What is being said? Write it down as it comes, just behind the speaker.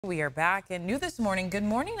We are back and new this morning. Good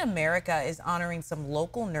Morning America is honoring some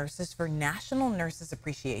local nurses for National Nurses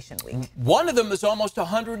Appreciation Week. One of them is almost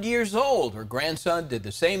 100 years old. Her grandson did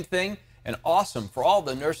the same thing, and awesome for all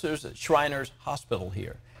the nurses at Shriners Hospital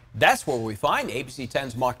here. That's where we find ABC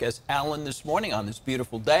 10's Marquez Allen this morning on this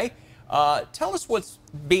beautiful day. Tell us what's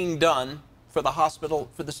being done for the hospital,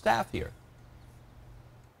 for the staff here.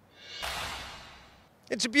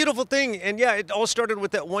 It's a beautiful thing, and yeah, it all started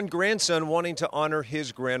with that one grandson wanting to honor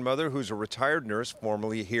his grandmother, who's a retired nurse,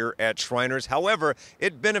 formerly here at Shriners. However,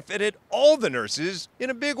 it benefited all the nurses in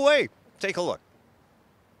a big way. Take a look.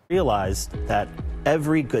 Realized that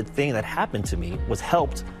every good thing that happened to me was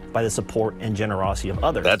helped by the support and generosity of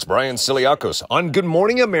others. That's Brian Siliakos on Good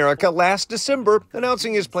Morning America last December,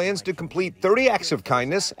 announcing his plans to complete 30 acts of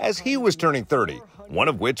kindness as he was turning 30. One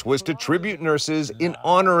of which was to tribute nurses in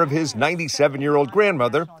honor of his 97-year-old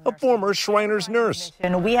grandmother, a former Shriners nurse.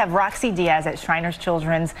 And we have Roxy Diaz at Shriners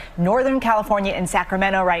Children's, Northern California in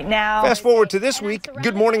Sacramento right now. Fast forward to this week,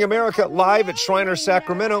 Good Morning America live at Shriners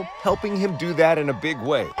Sacramento, helping him do that in a big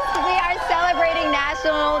way. We are celebrating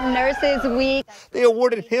National Nurses Week. They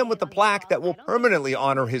awarded him with a plaque that will permanently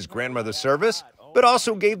honor his grandmother's service, but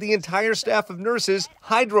also gave the entire staff of nurses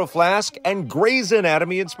Hydro Flask and Grey's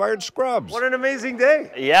Anatomy-inspired scrubs. What an amazing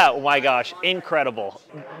day. Yeah, oh my gosh, incredible.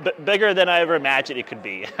 Bigger than I ever imagined it could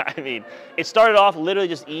be. I mean, it started off literally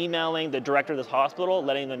just emailing the director of this hospital,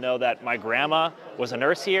 letting them know that my grandma was a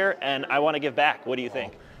nurse here, and I want to give back. What do you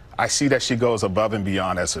think? I see that she goes above and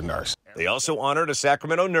beyond as a nurse. They also honored a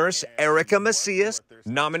Sacramento nurse, Erica Macias,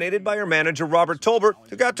 nominated by her manager, Robert Tolbert,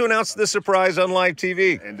 who got to announce the surprise on live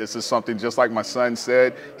TV. And this is something, just like my son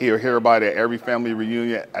said, he'll hear about it at every family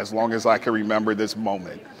reunion as long as I can remember this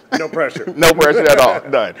moment. No pressure. No pressure at all.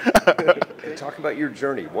 Done. Talk about your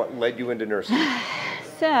journey. What led you into nursing?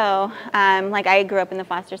 So, like I grew up in the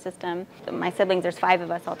foster system. My siblings, there's 5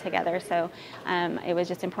 of us all together, so it was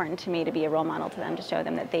just important to me to be a role model to them, to show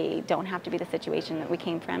them that they don't have to be the situation that we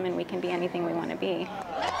came from, and we can be anything we want to be.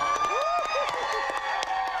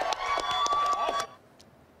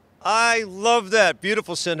 I love that.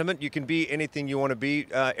 Beautiful sentiment. You can be anything you want to be.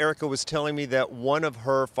 Erica was telling me that one of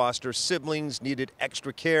her foster siblings needed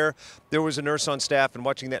extra care. There was a nurse on staff, and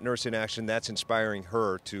watching that nurse in action, that's inspiring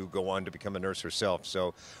her to go on to become a nurse herself.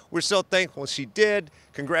 So we're so thankful she did.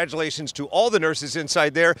 Congratulations to all the nurses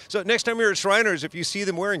inside there. So next time you're at Shriners, if you see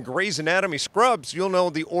them wearing Grey's Anatomy scrubs, you'll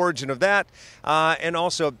know the origin of that. And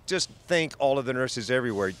also, just thank all of the nurses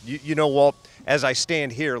everywhere. You know, Walt, as I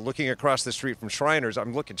stand here looking across the street from Shriners,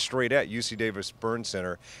 I'm looking straight at UC Davis Burn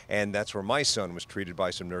Center, and that's where my son was treated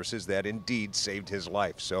by some nurses that indeed saved his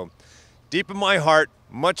life. So deep in my heart,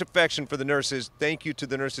 much affection for the nurses. Thank you to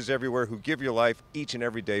the nurses everywhere who give your life each and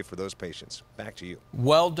every day for those patients. Back to you.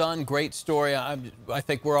 Well done. Great story. I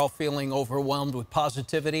think we're all feeling overwhelmed with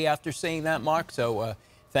positivity after seeing that, Mark. So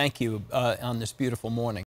thank you on this beautiful morning.